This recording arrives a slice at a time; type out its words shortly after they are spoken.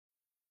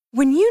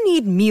When you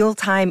need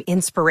mealtime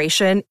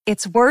inspiration,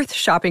 it's worth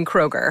shopping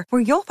Kroger,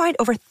 where you'll find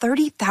over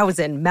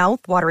 30,000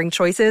 mouth-watering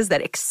choices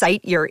that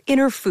excite your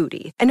inner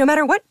foodie. And no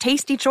matter what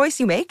tasty choice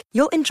you make,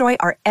 you'll enjoy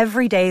our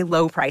everyday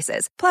low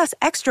prices, plus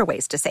extra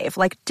ways to save,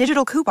 like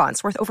digital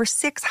coupons worth over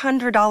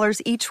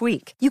 $600 each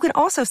week. You can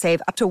also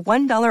save up to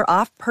 $1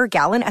 off per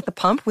gallon at the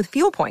pump with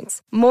fuel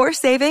points. More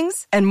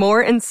savings and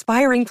more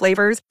inspiring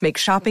flavors make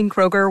shopping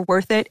Kroger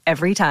worth it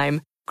every time.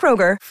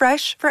 Kroger,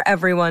 fresh for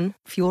everyone.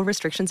 Fuel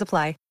restrictions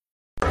apply.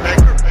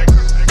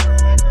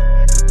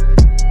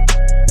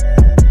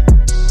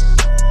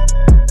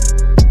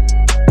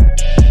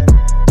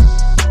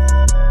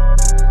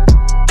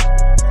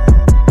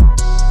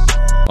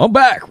 I'm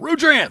back,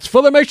 Rudrance,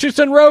 for the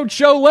Mitchelson Road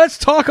Show. Let's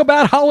talk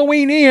about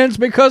Halloween Ends,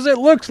 because it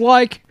looks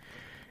like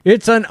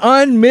it's an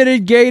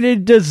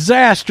unmitigated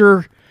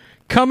disaster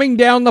coming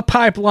down the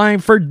pipeline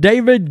for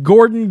David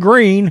Gordon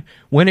Green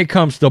when it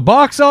comes to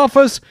box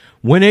office,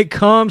 when it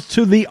comes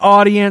to the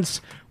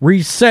audience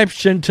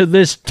reception to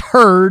this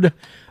turd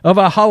of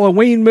a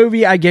Halloween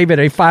movie. I gave it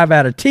a 5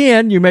 out of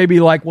 10. You may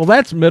be like, well,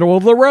 that's middle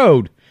of the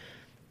road.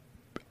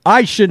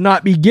 I should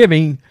not be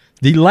giving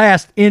the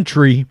last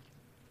entry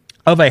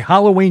of a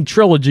Halloween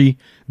trilogy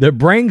that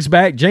brings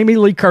back Jamie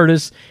Lee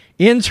Curtis,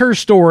 ends her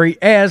story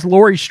as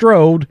Laurie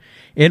Strode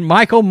in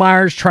Michael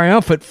Myers'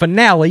 triumphant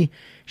finale,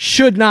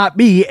 should not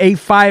be a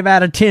 5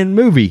 out of 10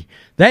 movie.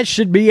 That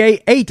should be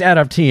a 8 out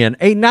of 10,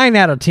 a 9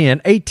 out of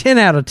 10, a 10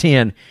 out of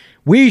 10.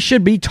 We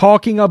should be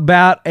talking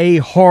about a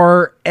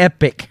horror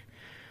epic.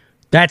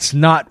 That's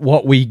not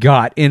what we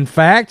got. In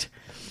fact,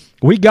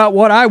 we got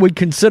what I would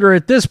consider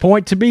at this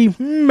point to be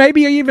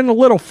maybe even a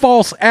little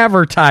false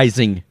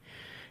advertising.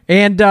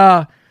 And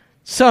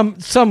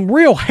some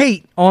real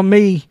hate on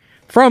me,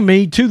 from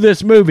me, to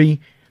this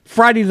movie,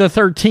 Friday the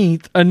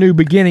 13th, A New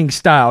Beginning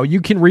style. You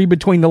can read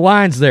between the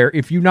lines there.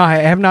 If you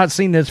have not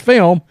seen this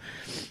film,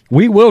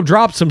 we will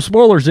drop some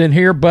spoilers in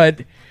here,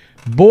 but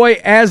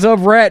boy, as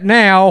of right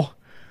now,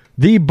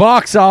 the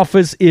box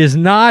office is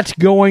not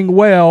going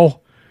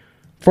well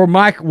for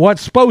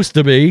what's supposed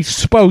to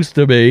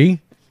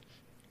be,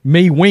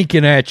 me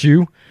winking at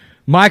you,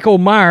 Michael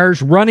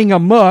Myers running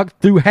amok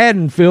through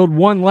Haddonfield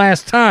one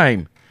last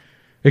time.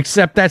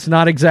 Except that's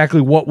not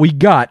exactly what we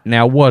got,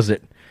 now was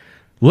it?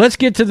 Let's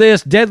get to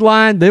this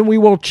deadline, then we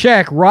will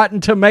check Rotten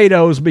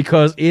Tomatoes,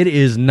 because it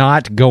is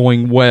not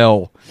going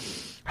well.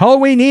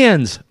 Halloween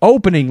Ends,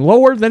 opening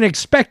lower than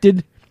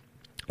expected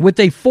with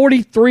a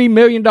 $43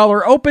 million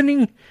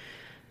opening.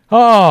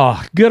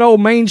 Oh, good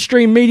old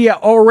mainstream media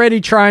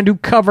already trying to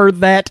cover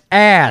that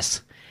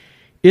ass.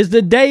 Is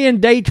the day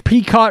and date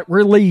Peacock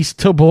release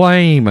to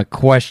blame?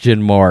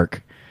 Question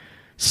mark.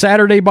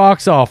 Saturday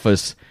box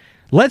office.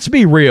 Let's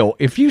be real.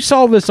 If you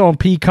saw this on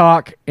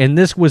Peacock and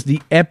this was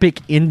the epic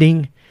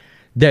ending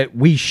that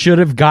we should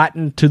have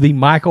gotten to the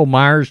Michael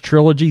Myers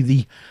trilogy,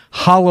 the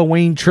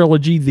Halloween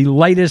trilogy, the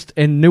latest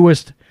and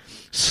newest,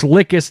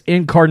 slickest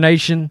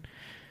incarnation,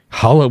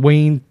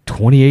 Halloween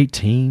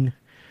 2018,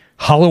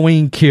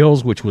 Halloween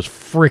Kills, which was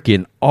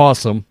freaking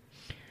awesome.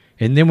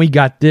 And then we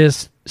got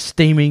this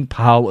steaming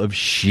pile of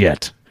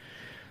shit.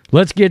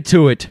 Let's get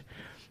to it.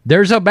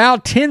 There's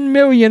about 10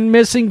 million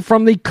missing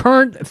from the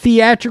current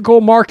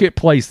theatrical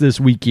marketplace this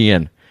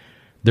weekend.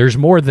 There's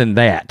more than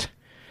that.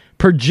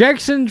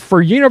 Projections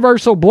for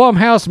Universal,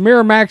 Blumhouse,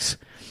 Miramax,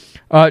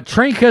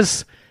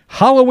 Trancas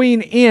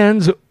Halloween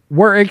Ends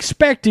were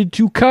expected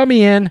to come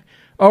in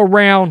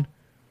around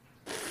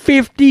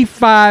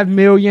 $55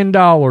 million.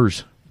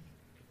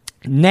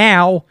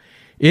 Now,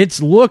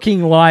 it's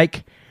looking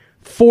like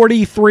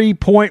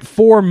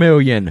 $43.4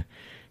 million.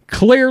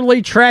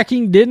 Clearly,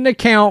 tracking didn't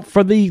account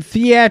for the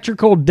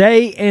theatrical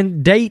day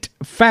and date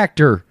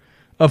factor.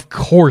 Of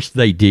course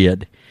they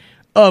did.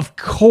 Of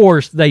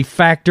course they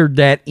factored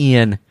that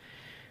in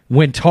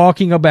when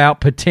talking about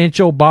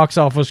potential box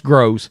office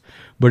gross.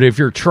 But if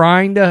you're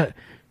trying to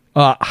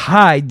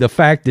hide the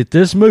fact that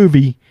this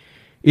movie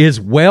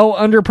is well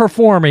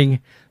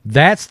underperforming,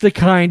 that's the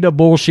kind of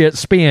bullshit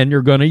spin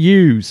you're going to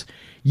use.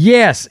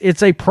 Yes,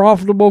 it's a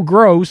profitable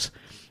gross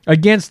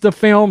against the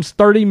film's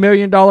 $30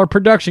 million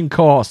production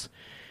cost.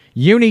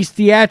 Uni's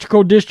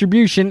theatrical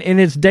distribution and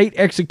its date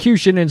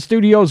execution and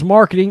studio's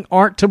marketing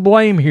aren't to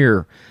blame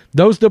here.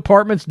 Those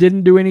departments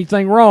didn't do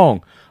anything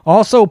wrong.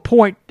 Also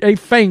point a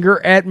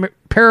finger at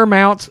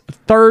Paramount's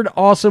third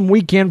awesome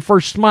weekend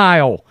for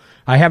Smile.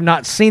 I have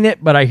not seen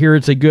it, but I hear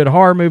it's a good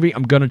horror movie.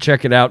 I'm going to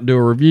check it out and do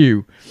a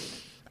review.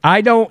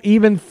 I don't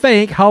even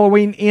think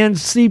Halloween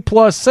Ends C+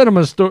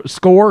 cinema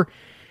score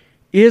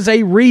is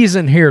a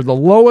reason here. The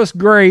lowest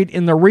grade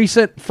in the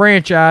recent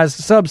franchise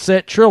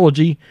subset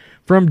trilogy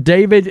from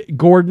David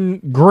Gordon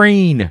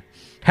Green.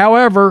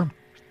 However,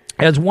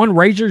 as one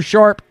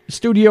razor-sharp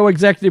studio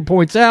executive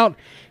points out,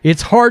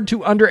 it's hard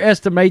to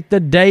underestimate the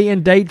day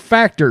and date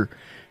factor.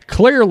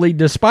 Clearly,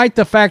 despite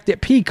the fact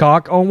that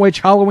Peacock, on which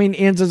Halloween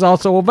Ends is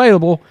also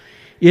available,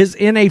 is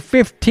in a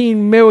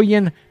 15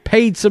 million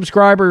paid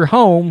subscriber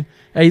home,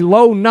 a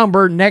low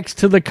number next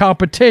to the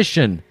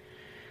competition.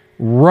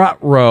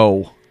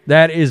 Ruh-roh.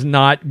 That is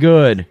not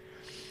good.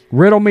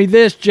 Riddle me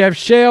this, Jeff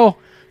Shell.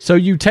 So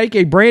you take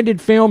a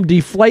branded film,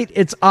 deflate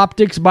its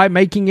optics by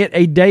making it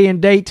a day and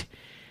date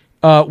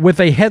with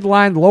a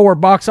headline lower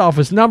box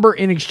office number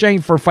in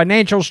exchange for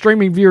financial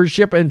streaming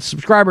viewership and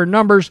subscriber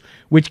numbers,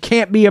 which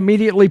can't be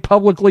immediately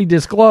publicly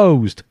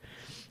disclosed.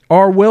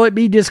 Or will it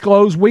be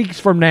disclosed weeks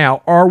from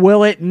now? Or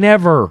will it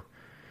never?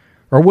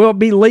 Or will it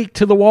be leaked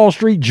to the Wall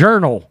Street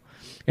Journal?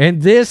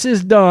 And this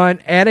is done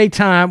at a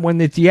time when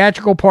the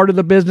theatrical part of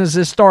the business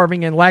is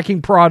starving and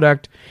lacking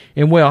product,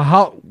 and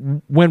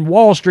when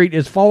Wall Street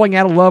is falling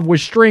out of love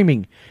with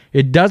streaming.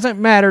 It doesn't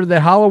matter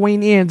that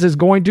Halloween Ends is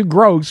going to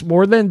gross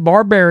more than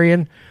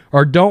Barbarian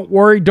or Don't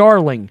Worry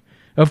Darling.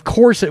 Of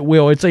course it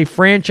will. It's a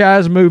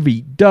franchise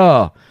movie.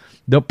 Duh.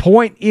 The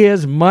point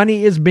is,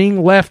 money is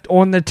being left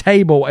on the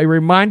table. A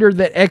reminder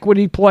that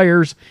equity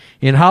players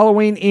in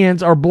Halloween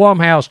Ends are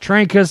Blumhouse,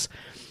 Trancas,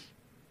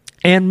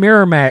 and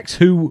Miramax,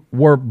 who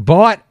were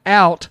bought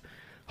out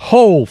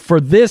whole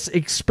for this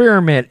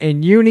experiment,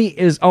 and Uni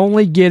is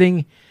only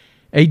getting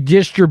a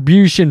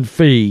distribution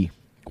fee.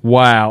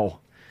 Wow.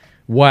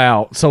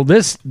 So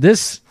this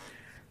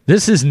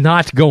is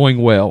not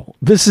going well.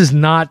 This is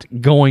not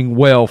going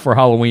well for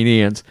Halloween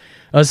Ends.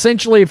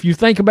 Essentially, if you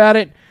think about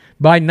it,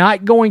 by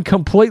not going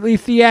completely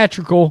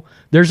theatrical,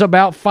 there's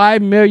about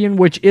 $5 million,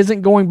 which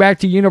isn't going back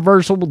to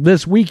Universal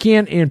this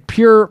weekend in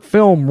pure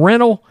film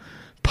rental.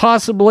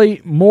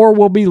 Possibly more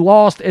will be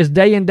lost as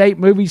day-and-date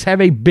movies have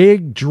a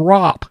big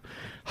drop.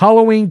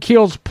 Halloween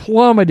Kills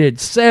plummeted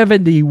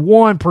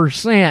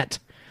 71%,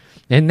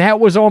 and that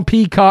was on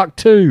Peacock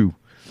too.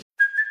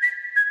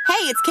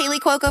 Hey, it's Kaylee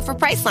Cuoco for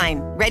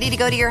Priceline. Ready to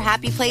go to your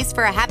happy place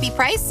for a happy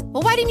price?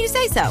 Well, why didn't you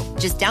say so?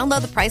 Just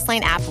download the Priceline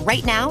app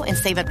right now and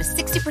save up to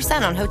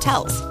 60% on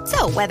hotels.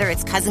 So whether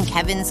it's Cousin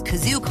Kevin's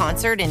Kazoo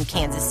Concert in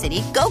Kansas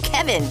City, go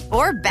Kevin,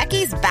 or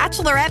Becky's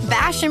Bachelorette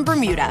Bash in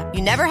Bermuda,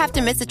 you never have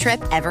to miss a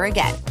trip ever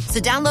again. So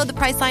download the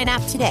Priceline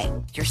app today.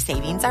 Your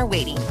savings are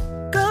waiting.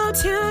 Go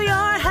to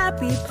your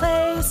happy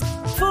place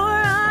for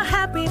a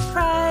happy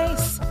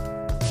price.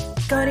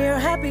 Go to your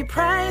happy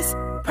price,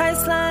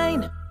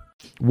 Priceline.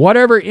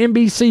 Whatever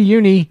NBC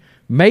Uni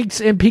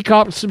makes in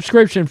Peacock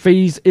subscription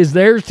fees is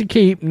theirs to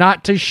keep,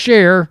 not to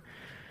share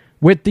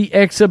with the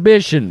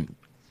exhibition.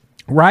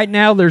 Right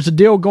now, there's a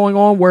deal going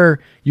on where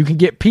you can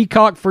get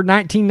Peacock for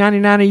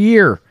 $19.99 a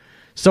year.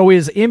 So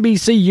is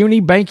NBC Uni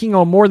banking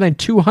on more than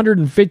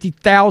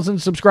 250,000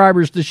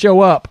 subscribers to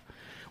show up?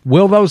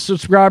 Will those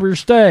subscribers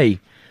stay?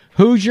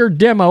 Who's your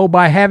demo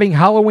by having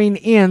Halloween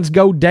Ends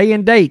go day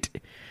and date?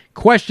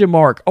 Question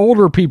mark.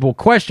 Older people,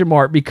 question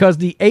mark, because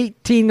the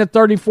 18 to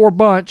 34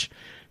 bunch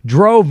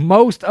drove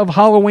most of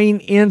Halloween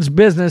Ends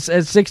business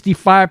at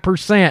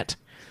 65%.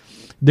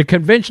 The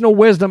conventional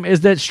wisdom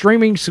is that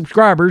streaming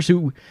subscribers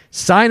who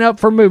sign up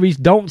for movies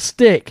don't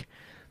stick.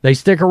 They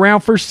stick around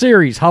for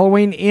series.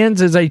 Halloween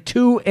Ends is a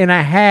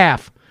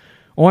 2.5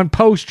 on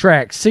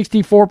Post-Track,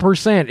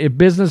 64%. If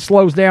business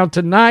slows down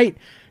tonight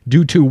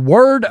due to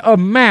word of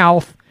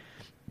mouth,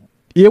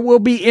 it will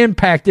be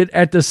impacted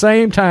at the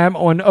same time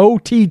on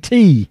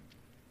OTT.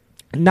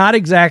 Not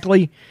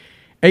exactly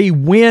a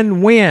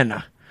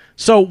win-win.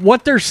 So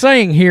what they're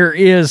saying here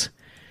is,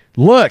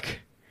 look,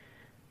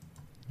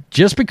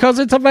 just because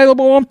it's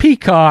available on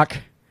Peacock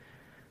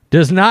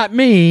does not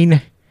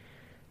mean,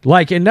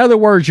 like, in other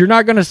words, you're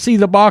not going to see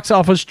the box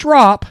office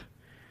drop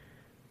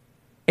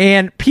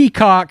and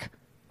Peacock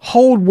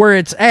hold where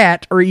it's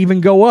at or even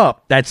go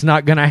up. That's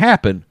not going to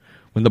happen.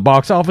 When the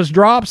box office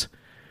drops,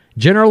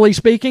 generally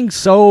speaking,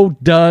 so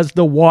does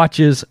the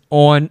watches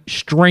on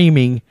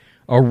streaming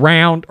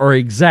around or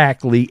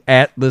exactly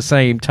at the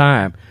same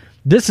time.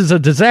 This is a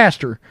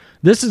disaster.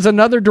 This is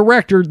another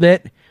director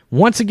that,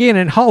 once again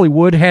in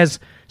Hollywood,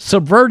 has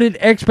subverted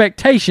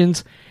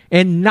expectations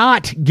and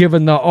not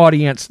given the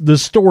audience the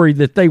story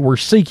that they were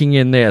seeking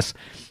in this.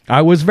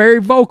 I was very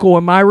vocal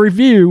in my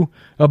review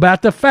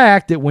about the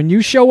fact that when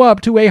you show up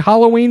to a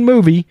Halloween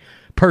movie,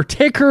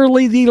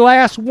 particularly the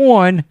last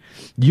one,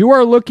 you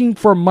are looking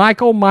for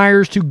Michael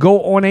Myers to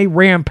go on a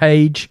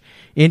rampage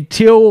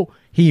until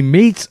he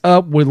meets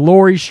up with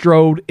Laurie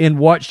Strode in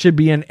what should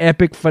be an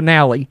epic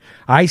finale.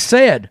 I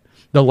said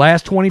the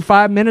last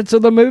 25 minutes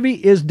of the movie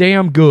is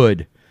damn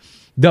good.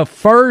 The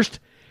first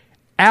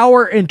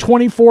hour and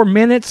 24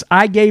 minutes,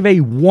 I gave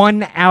a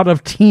 1 out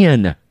of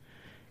 10.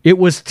 It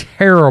was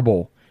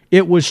terrible.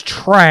 It was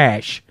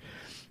trash.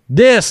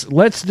 This,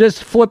 let's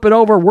just flip it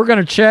over. We're going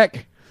to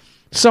check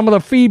some of the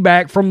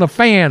feedback from the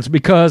fans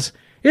because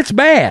it's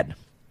bad.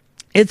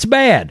 It's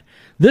bad.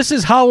 This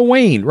is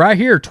Halloween right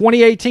here,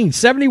 2018,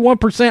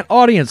 71%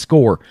 audience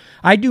score.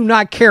 I do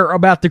not care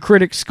about the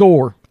critic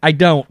score. I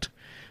don't.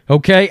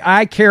 Okay?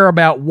 I care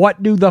about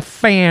what do the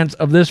fans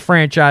of this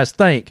franchise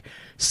think.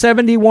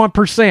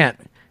 71%.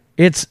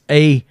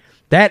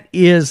 That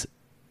is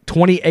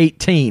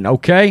 2018,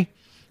 okay?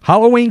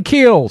 Halloween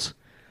Kills,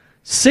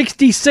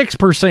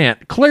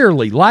 66%.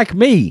 Clearly, like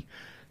me,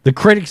 the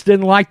critics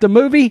didn't like the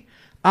movie.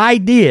 I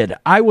did.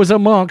 I was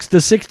amongst the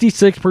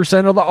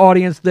 66% of the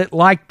audience that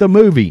liked the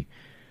movie.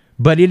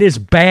 But it is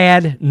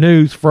bad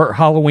news for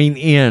Halloween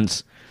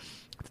Ends.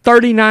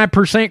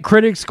 39%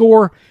 critic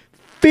score,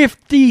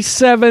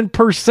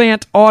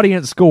 57%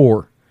 audience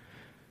score.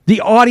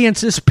 The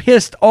audience is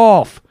pissed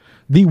off.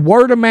 The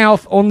word of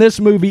mouth on this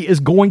movie is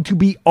going to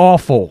be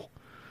awful.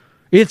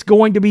 It's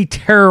going to be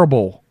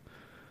terrible.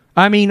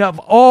 I mean, of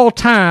all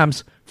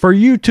times, for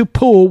you to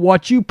pull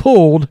what you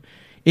pulled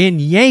in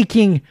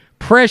yanking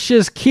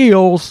precious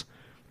kills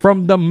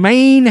from the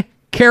main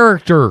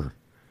character,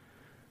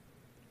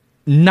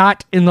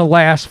 not in the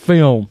last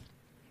film.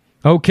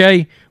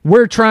 Okay?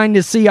 We're trying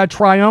to see a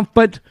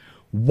triumphant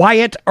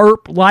Wyatt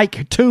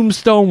Earp-like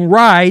tombstone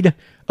ride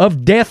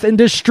of death and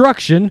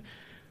destruction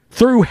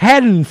through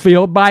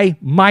Haddonfield by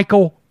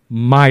Michael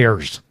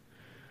Myers.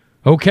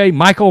 Okay,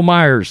 Michael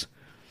Myers.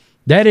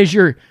 That is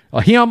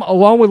him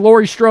along with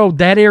Laurie Strode.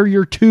 That are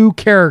your two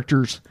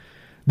characters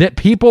that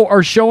people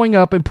are showing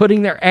up and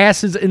putting their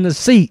asses in the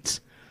seats.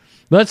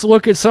 Let's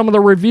look at some of the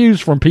reviews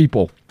from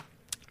people.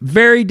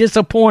 Very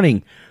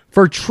disappointing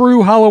for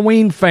true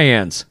Halloween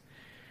fans.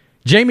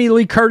 Jamie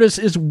Lee Curtis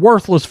is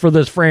worthless for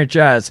this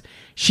franchise.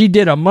 She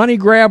did a money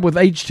grab with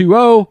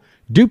H2O,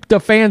 duped the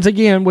fans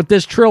again with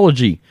this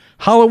trilogy.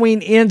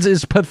 Halloween Ends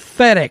is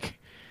pathetic.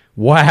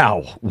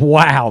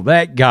 Wow,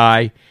 that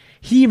guy.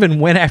 He even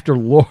went after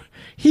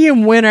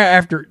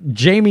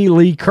Jamie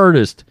Lee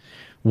Curtis.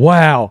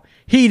 Wow,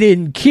 he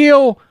didn't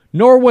kill,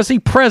 nor was he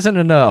present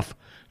enough.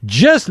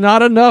 Just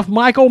not enough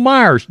Michael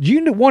Myers. Do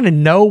you want to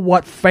know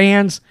what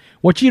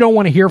you don't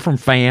want to hear from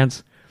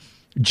fans?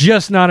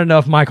 Just not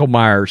enough Michael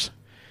Myers.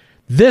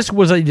 This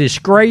was a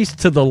disgrace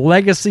to the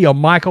legacy of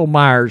Michael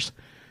Myers.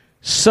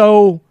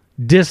 So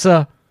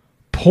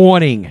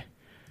disappointing.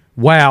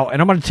 Wow,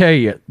 and I'm going to tell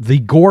you, the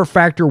gore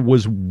factor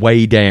was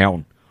way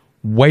down.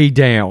 Way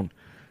down.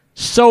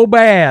 So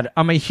bad.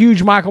 I'm a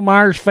huge Michael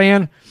Myers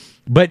fan,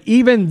 but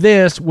even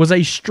this was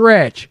a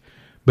stretch.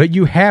 But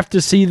you have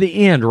to see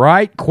the end,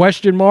 right?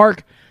 Question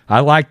mark. I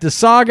like the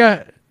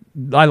saga.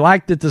 I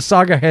like that the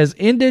saga has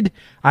ended.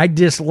 I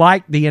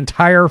dislike the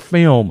entire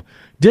film.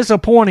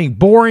 Disappointing,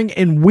 boring,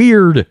 and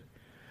weird.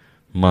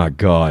 My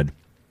God.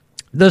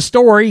 The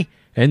story,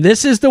 and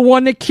this is the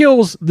one that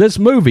kills this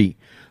movie.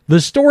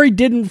 The story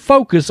didn't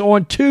focus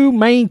on two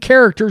main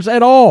characters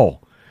at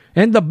all.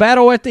 And the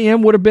battle at the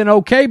end would have been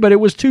okay, but it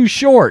was too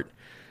short.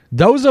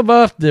 Those of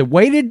us that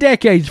waited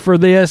decades for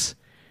this,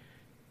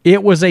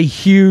 it was a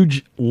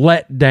huge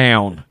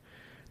letdown.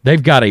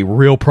 They've got a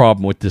real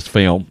problem with this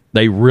film.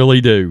 They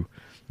really do.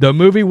 The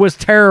movie was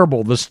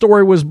terrible. The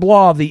story was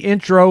blah. The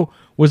intro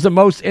was the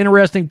most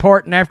interesting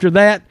part, and after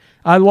that,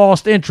 I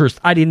lost interest.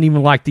 I didn't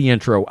even like the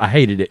intro. I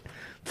hated it.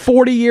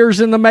 40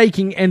 years in the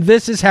making, and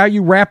this is how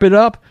you wrap it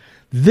up?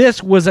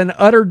 This was an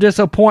utter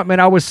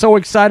disappointment. I was so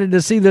excited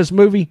to see this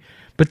movie,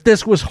 but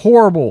this was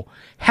horrible.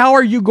 How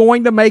are you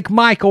going to make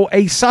Michael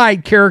a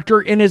side character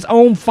in his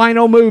own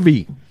final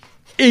movie?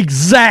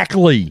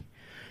 Exactly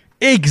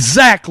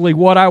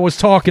what I was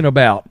talking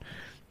about.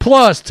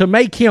 Plus, to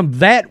make him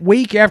that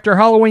weak after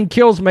Halloween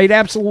Kills made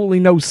absolutely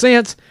no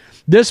sense.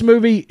 This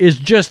movie is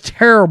just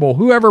terrible.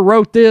 Whoever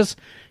wrote this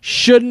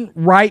shouldn't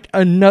write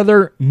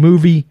another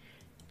movie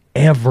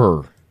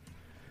ever.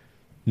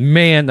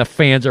 Man, the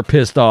fans are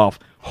pissed off.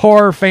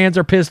 Horror fans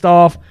are pissed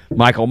off.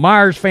 Michael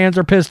Myers fans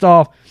are pissed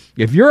off.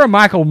 If you're a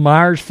Michael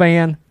Myers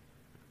fan,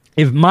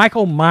 if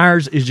Michael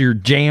Myers is your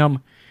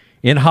jam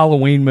in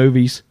Halloween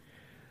movies,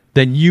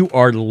 then you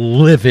are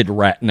livid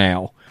right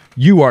now.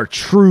 You are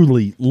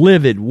truly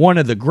livid. One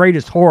of the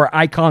greatest horror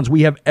icons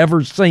we have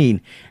ever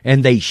seen.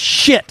 And they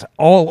shit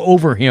all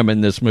over him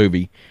in this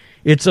movie.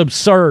 It's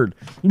absurd.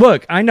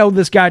 Look, I know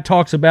this guy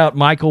talks about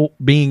Michael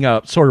being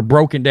sort of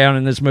broken down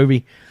in this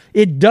movie.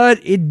 It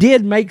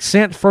did make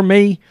sense for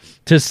me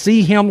to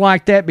see him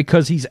like that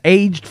because he's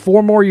aged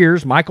 4 more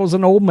years. Michael's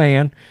an old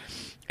man.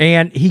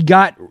 And he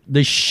got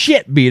the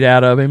shit beat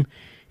out of him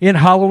in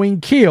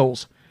Halloween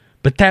Kills.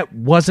 But that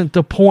wasn't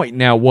the point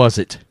now, was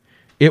it?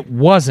 It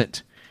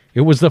wasn't.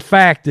 It was the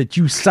fact that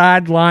you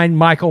sidelined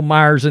Michael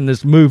Myers in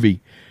this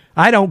movie.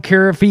 I don't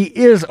care if he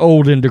is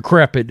old and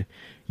decrepit.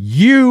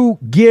 You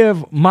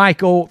give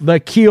Michael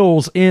the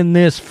kills in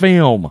this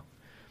film.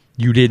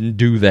 You didn't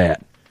do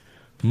that.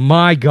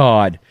 My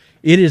God.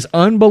 It is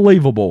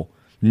unbelievable.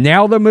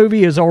 Now the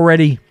movie is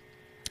already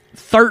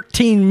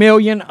 $13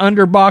 million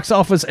under box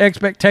office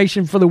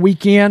expectation for the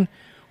weekend.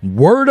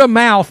 Word of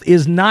mouth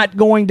is not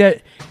going to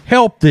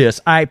help this.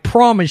 I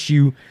promise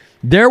you,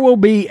 there will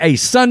be a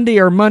Sunday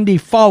or Monday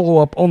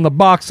follow-up on the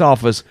box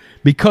office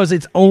because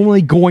it's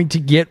only going to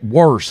get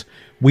worse.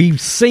 We've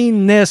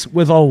seen this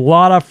with a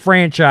lot of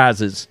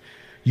franchises.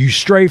 You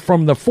stray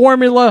from the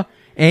formula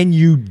and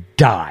you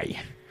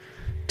die.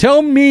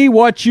 Tell me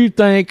what you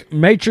think,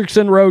 Matrix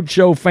and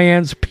Roadshow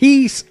fans.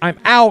 Peace. I'm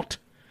out.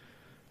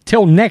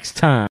 Till next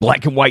time.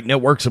 Black and White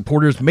Network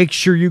supporters, make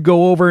sure you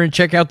go over and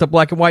check out the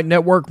Black and White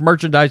Network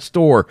merchandise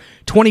store.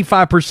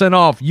 25%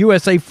 off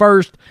USA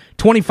First.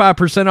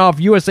 25% off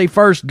USA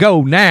First.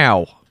 Go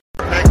now.